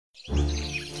Hey,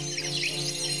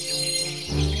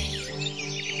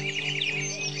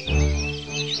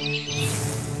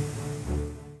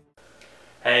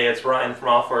 it's Ryan from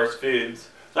All Forest Foods.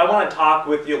 So I want to talk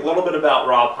with you a little bit about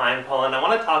raw pine pollen. I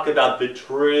want to talk about the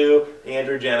true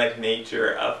androgenic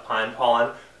nature of pine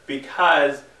pollen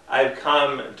because I've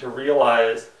come to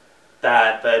realize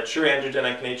that the true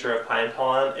androgenic nature of pine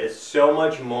pollen is so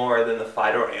much more than the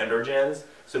phyto-androgens,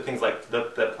 so things like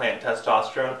the plant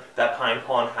testosterone that pine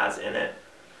pollen has in it.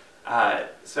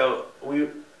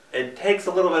 It takes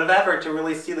a little bit of effort to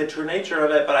really see the true nature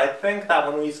of it, but I think that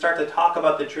when we start to talk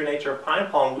about the true nature of pine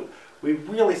pollen, we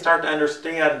really start to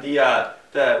understand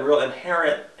the real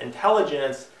inherent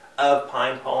intelligence of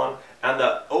pine pollen and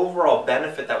the overall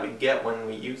benefit that we get when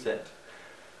we use it.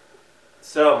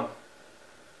 So,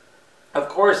 of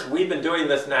course, we've been doing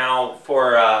this now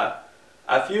for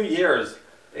a few years,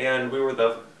 and we were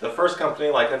the first company,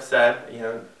 like I've said,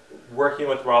 working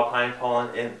with raw pine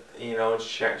pollen and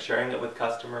sharing it with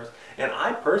customers. And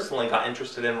I personally got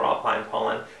interested in raw pine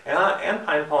pollen and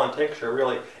pine pollen tincture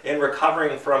really in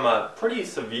recovering from a pretty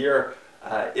severe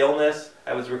illness.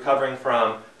 I was recovering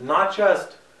from not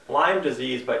just Lyme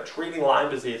disease, but treating Lyme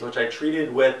disease, which I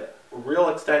treated with real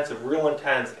extensive, real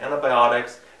intense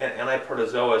antibiotics and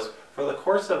antiprotozoas for the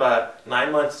course of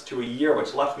 9 months to a year,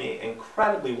 which left me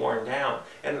incredibly worn down.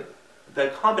 And the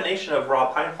combination of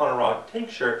raw pine pollen and raw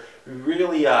tincture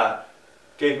really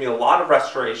gave me a lot of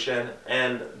restoration,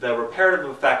 and the reparative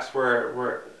effects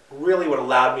were really what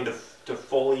allowed me to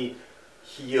fully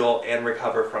heal and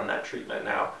recover from that treatment.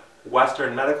 Now,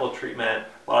 Western medical treatment,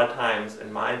 a lot of times,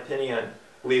 in my opinion,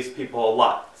 leaves people a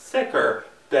lot sicker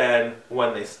than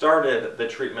when they started the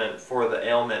treatment for the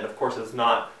ailment. Of course,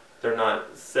 they're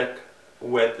not sick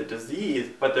with the disease,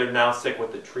 but they're now sick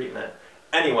with the treatment.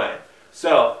 Anyway,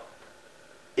 so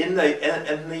in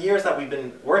the years that we've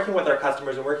been working with our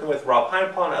customers and working with raw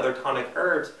pine pollen and other tonic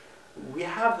herbs, we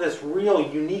have this real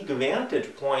unique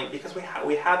vantage point because we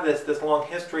have this long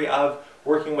history of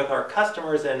working with our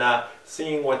customers and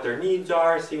seeing what their needs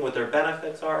are, seeing what their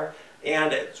benefits are,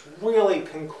 and it's really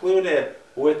concluded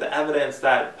with the evidence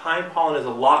that pine pollen is a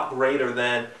lot greater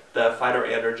than the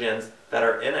phytoandrogens that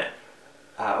are in it.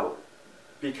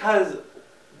 Because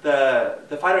the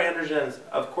phytoandrogens,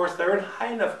 of course, they're in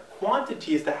high enough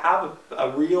quantities to have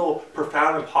a real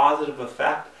profound and positive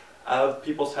effect of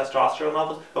people's testosterone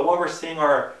levels. But what we're seeing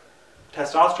are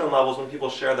testosterone levels when people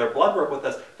share their blood work with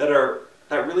us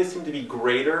that really seem to be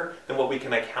greater than what we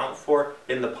can account for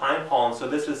in the pine pollen. So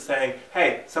this is saying,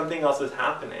 hey, something else is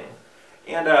happening.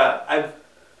 And I've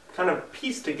kind of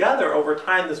pieced together over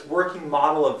time this working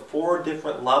model of 4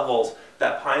 different levels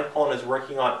that pine pollen is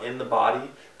working on in the body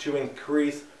to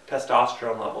increase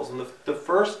testosterone levels. And the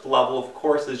first level, of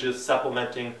course, is just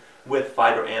supplementing with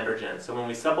phytoandrogens. So when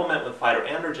we supplement with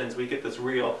phytoandrogens, we get this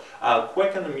real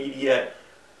quick and immediate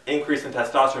increase in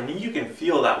testosterone. And you can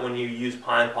feel that when you use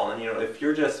pine pollen. If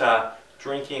you're just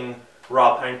drinking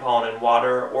raw pine pollen in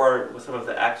water or with some of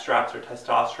the extracts or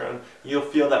testosterone, you'll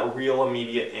feel that real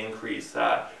immediate increase.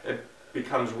 It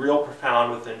becomes real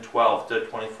profound within 12 to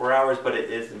 24 hours, but it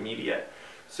is immediate.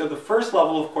 So the first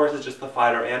level, of course, is just the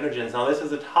phytoandrogens. Now, this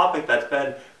is a topic that's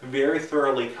been very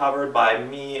thoroughly covered by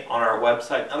me on our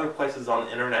website and other places on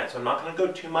the internet, so I'm not going to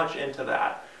go too much into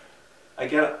that.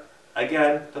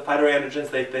 Again, the phytoandrogens,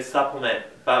 they supplement,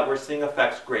 but we're seeing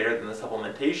effects greater than the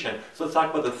supplementation. So let's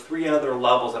talk about the 3 other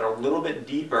levels that are a little bit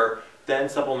deeper than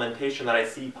supplementation that I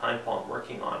see pine pollen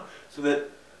working on. So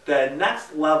the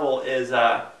next level is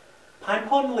pine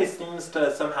pollen really seems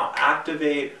to somehow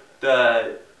activate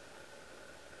the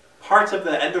parts of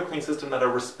the endocrine system that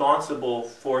are responsible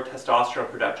for testosterone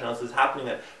production. This is happening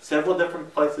at several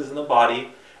different places in the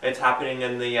body. It's happening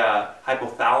in the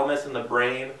hypothalamus in the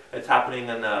brain. It's happening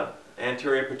in the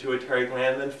anterior pituitary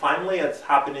gland. And then finally, it's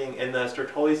happening in the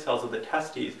Sertoli cells of the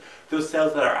testes, those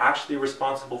cells that are actually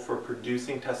responsible for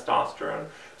producing testosterone.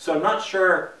 So I'm not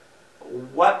sure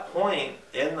what point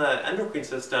in the endocrine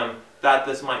system that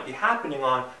this might be happening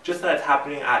on, just that it's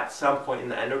happening at some point in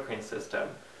the endocrine system.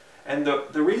 And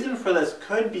the reason for this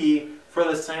could be for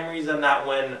the same reason that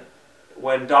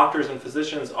when doctors and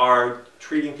physicians are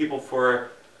treating people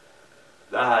for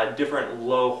different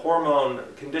low hormone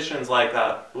conditions like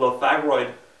a low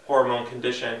thyroid hormone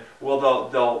condition, well,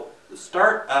 they'll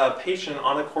start a patient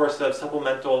on a course of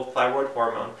supplemental thyroid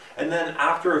hormone, and then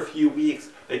after a few weeks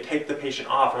they take the patient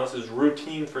off, and this is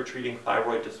routine for treating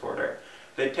thyroid disorder.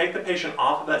 They take the patient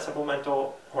off of that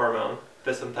supplemental hormone,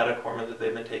 the synthetic hormone that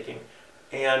they've been taking,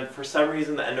 and for some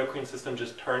reason the endocrine system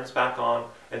just turns back on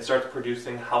and starts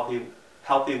producing healthy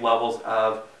levels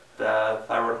of the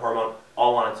thyroid hormone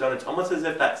all on its own. It's almost as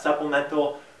if that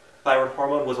supplemental thyroid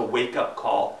hormone was a wake-up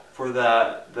call for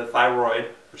the thyroid,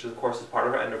 which of course is part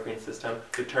of our endocrine system,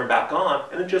 to turn back on,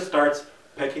 and it just starts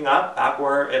picking up back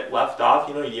where it left off,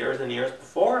 years and years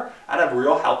before, at a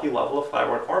real healthy level of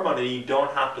thyroid hormone, and you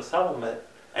don't have to supplement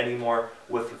anymore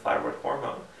with the thyroid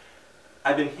hormone.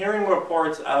 I've been hearing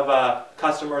reports of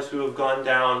customers who have gone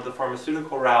down the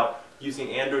pharmaceutical route using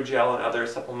androgel and other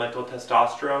supplemental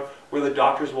testosterone, where the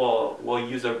doctors will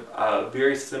use a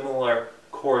very similar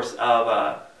course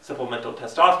of supplemental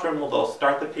testosterone. Well, they'll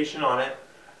start the patient on it,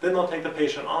 then they'll take the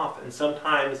patient off, and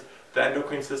sometimes the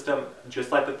endocrine system,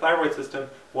 just like the thyroid system,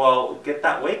 will get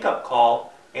that wake-up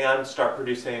call and start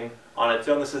producing on its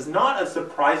own. This is not a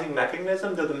surprising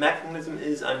mechanism, though the mechanism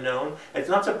is unknown. It's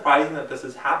not surprising that this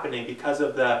is happening because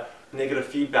of the negative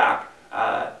feedback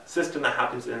system that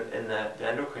happens in the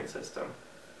endocrine system.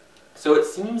 So it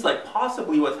seems like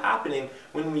possibly what's happening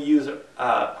when we use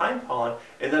pine pollen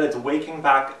is that it's waking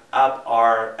back up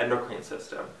our endocrine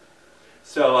system.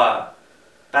 So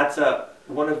that's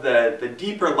one of the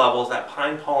deeper levels that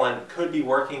pine pollen could be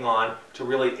working on to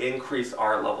really increase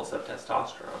our levels of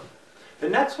testosterone. The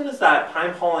next one is that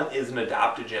pine pollen is an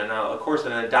adaptogen. Now, of course,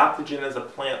 an adaptogen is a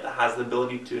plant that has the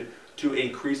ability to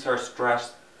increase our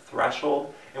stress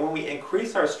threshold. And when we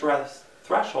increase our stress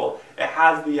threshold, it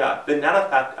has the net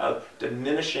effect of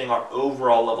diminishing our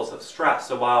overall levels of stress.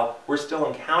 So while we're still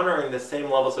encountering the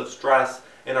same levels of stress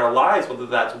in our lives, whether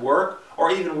that's work or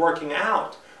even working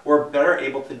out, we're better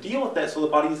able to deal with it, so the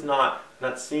body's not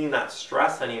seeing that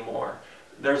stress anymore.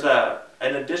 There's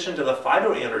in addition to the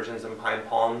phyto-androgens in pine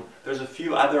pollen, there's a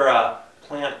few other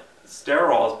plant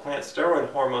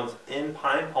steroid hormones in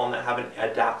pine pollen that have an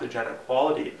adaptogenic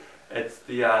quality. It's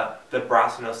the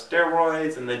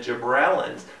brassinosteroids and the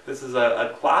gibberellins. This is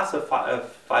a class of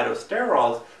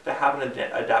phytosterols that have an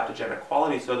adaptogenic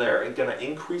quality, so they're going to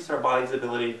increase our body's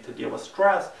ability to deal with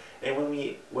stress. And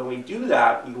when we do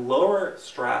that, we lower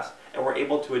stress and we're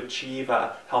able to achieve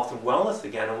health and wellness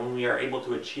again. And when we are able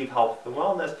to achieve health and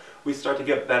wellness, we start to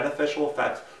get beneficial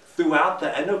effects throughout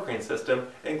the endocrine system,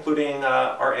 including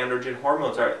our androgen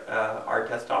hormones, our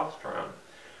testosterone.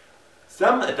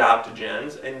 Some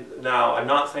adaptogens, and now I'm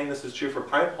not saying this is true for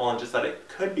pine pollen, just that it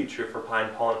could be true for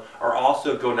pine pollen, are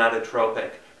also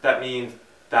gonadotropic. That means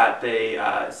that they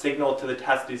signal to the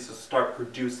testes to start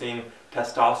producing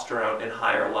testosterone in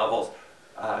higher levels.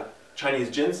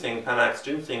 Chinese ginseng, Panax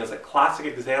ginseng, is a classic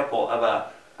example of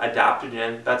an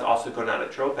adaptogen that's also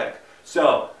gonadotropic.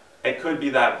 So it could be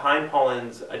that pine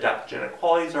pollen's adaptogenic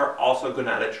qualities are also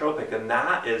gonadotropic, and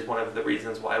that is one of the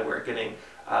reasons why we're getting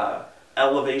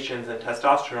elevations in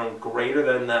testosterone greater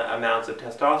than the amounts of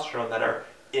testosterone that are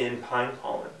in pine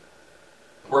pollen.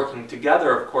 Working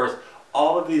together, of course,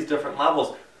 all of these different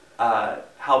levels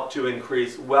help to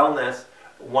increase wellness.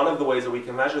 One of the ways that we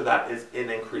can measure that is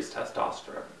in increased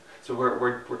testosterone. So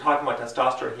we're talking about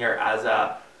testosterone here as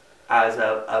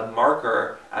a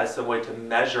marker, as a way to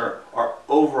measure our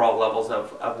overall levels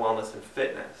of wellness and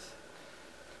fitness.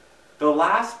 The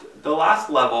last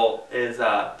level is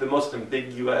the most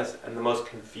ambiguous and the most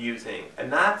confusing,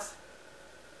 and that's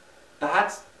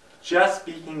just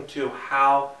speaking to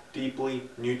how deeply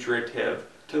nutritive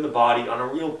to the body on a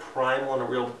real primal and a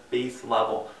real base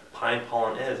level pine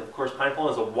pollen is. Of course, pine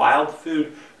pollen is a wild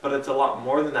food, but it's a lot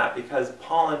more than that, because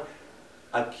pollen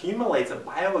accumulates and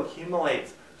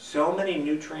bioaccumulates so many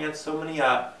nutrients, so many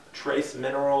trace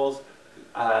minerals,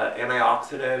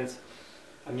 antioxidants,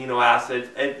 amino acids.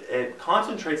 It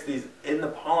concentrates these in the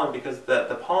pollen because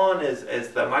the pollen is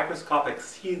the microscopic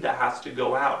seed that has to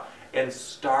go out and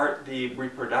start the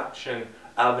reproduction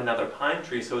of another pine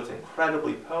tree, so it's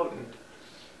incredibly potent.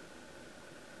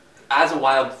 As a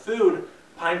wild food,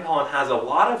 pine pollen has a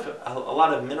lot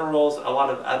of minerals, a lot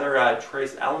of other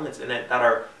trace elements in it that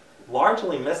are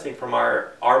largely missing from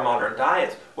our modern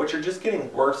diets, which are just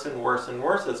getting worse and worse and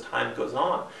worse as time goes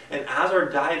on. And as our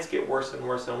diets get worse and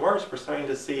worse and worse, we're starting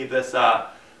to see this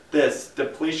this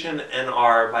depletion in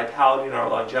our vitality and our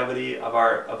longevity of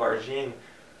our gene.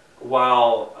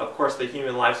 While of course the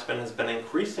human lifespan has been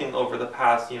increasing over the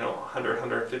past 100,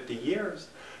 150 years,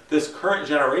 this current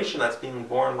generation that's being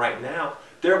born right now,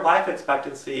 their life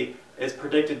expectancy is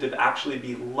predicted to actually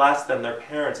be less than their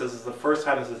parents. This is the first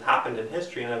time this has happened in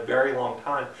history in a very long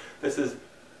time. This is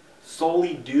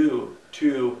solely due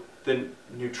to the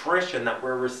nutrition that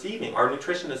we're receiving. Our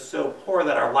nutrition is so poor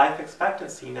that our life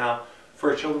expectancy now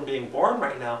for children being born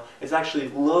right now is actually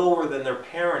lower than their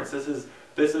parents. This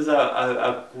is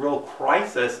a real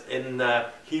crisis in the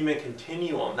human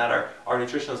continuum, that our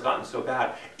nutrition has gotten so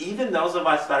bad. Even those of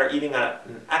us that are eating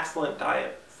an excellent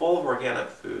diet, full of organic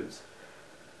foods,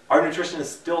 our nutrition is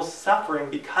still suffering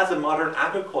because of modern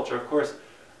agriculture. Of course,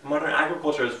 modern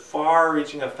agriculture has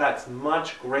far-reaching effects,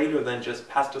 much greater than just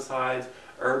pesticides,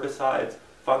 herbicides,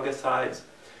 fungicides.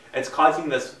 It's causing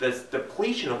this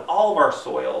depletion of all of our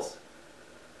soils,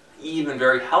 even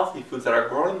very healthy foods that are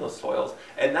growing those soils,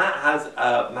 and that has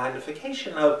a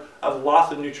magnification of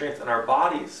loss of nutrients in our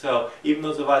bodies. So even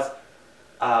those of us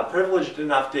privileged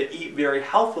enough to eat very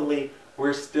healthily,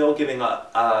 we're still getting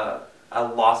a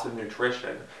loss of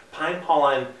nutrition. Pine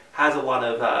pollen has a lot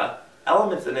of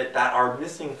elements in it that are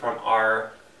missing from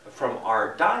our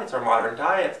diets, our modern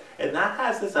diets, and that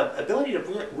has this ability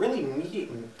to really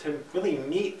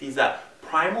meet these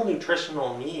primal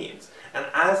nutritional needs. And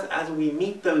as we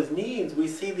meet those needs, we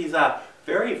see these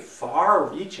very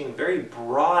far-reaching, very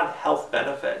broad health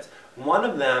benefits. One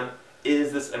of them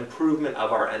is this improvement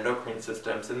of our endocrine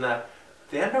systems, and the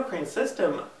endocrine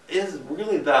system is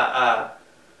really the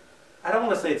I don't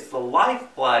want to say it's the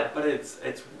lifeblood, but it's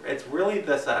really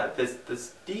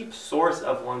this deep source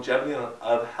of longevity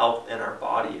of health in our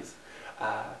bodies.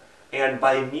 And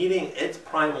by meeting its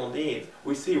primal needs,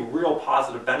 we see real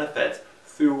positive benefits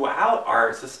throughout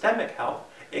our systemic health,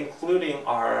 including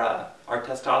our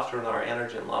testosterone and our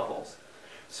androgen levels.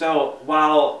 So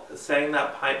while saying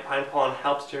that pine pollen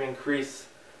helps to increase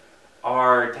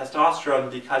our testosterone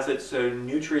because it's so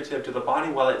nutritive to the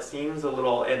body, while it seems a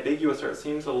little ambiguous or it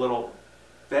seems a little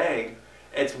vague,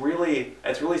 it's really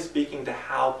speaking to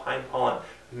how pine pollen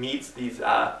meets these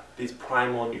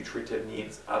primal nutritive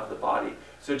needs of the body.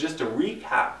 So just to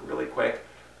recap really quick,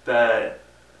 the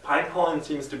pine pollen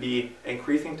seems to be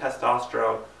increasing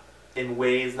testosterone in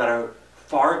ways that are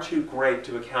far too great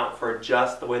to account for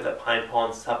just the way that pine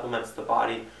pollen supplements the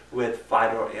body with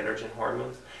phyto-androgen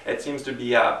hormones. It seems to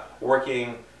be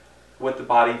working with the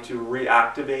body to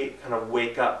reactivate, kind of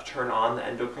wake up, turn on the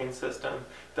endocrine system,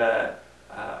 the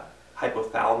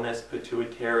hypothalamus,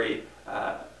 pituitary,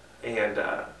 and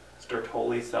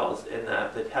Sertoli cells in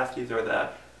the testes or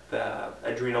the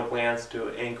adrenal glands to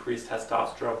increase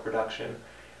testosterone production.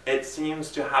 It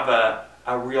seems to have a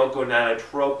real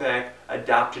gonadotropic,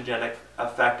 adaptogenic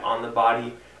effect on the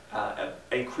body,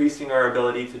 increasing our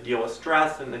ability to deal with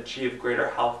stress and achieve greater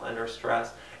health under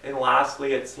stress. And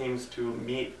lastly, it seems to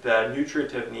meet the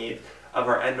nutritive needs of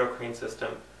our endocrine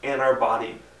system and our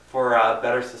body for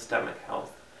better systemic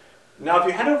health. Now, if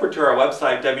you head over to our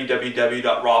website,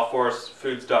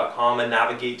 www.rawforcefoods.com, and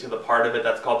navigate to the part of it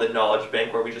that's called the Knowledge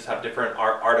Bank, where we just have different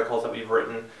articles that we've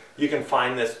written, you can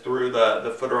find this through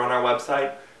the footer on our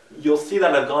website. You'll see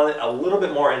that I've gone a little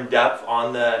bit more in depth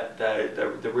on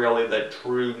really the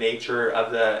true nature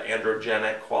of the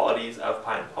androgenic qualities of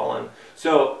pine pollen.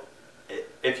 So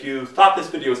if you thought this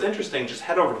video was interesting, just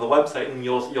head over to the website and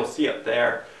you'll see it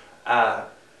there.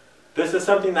 This is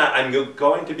something that I'm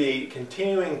going to be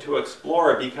continuing to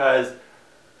explore, because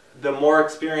the more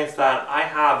experience that I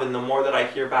have and the more that I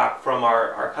hear back from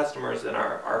our customers and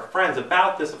our friends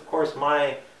about this, of course,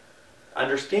 my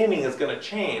understanding is going to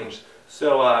change.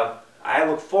 So I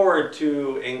look forward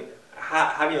to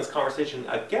having this conversation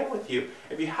again with you.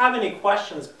 If you have any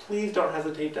questions, please don't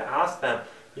hesitate to ask them.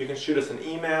 You can shoot us an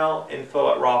email,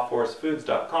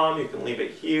 info@rawforcefoods.com. You can leave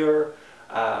it here.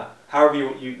 However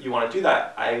you want to do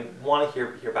that. I want to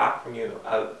hear back from you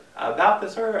about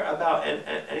this or about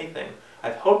anything.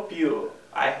 I hope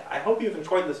you've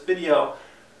enjoyed this video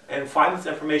and find this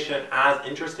information as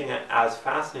interesting and as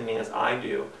fascinating as I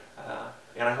do.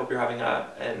 And I hope you're having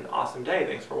an awesome day.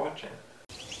 Thanks for watching.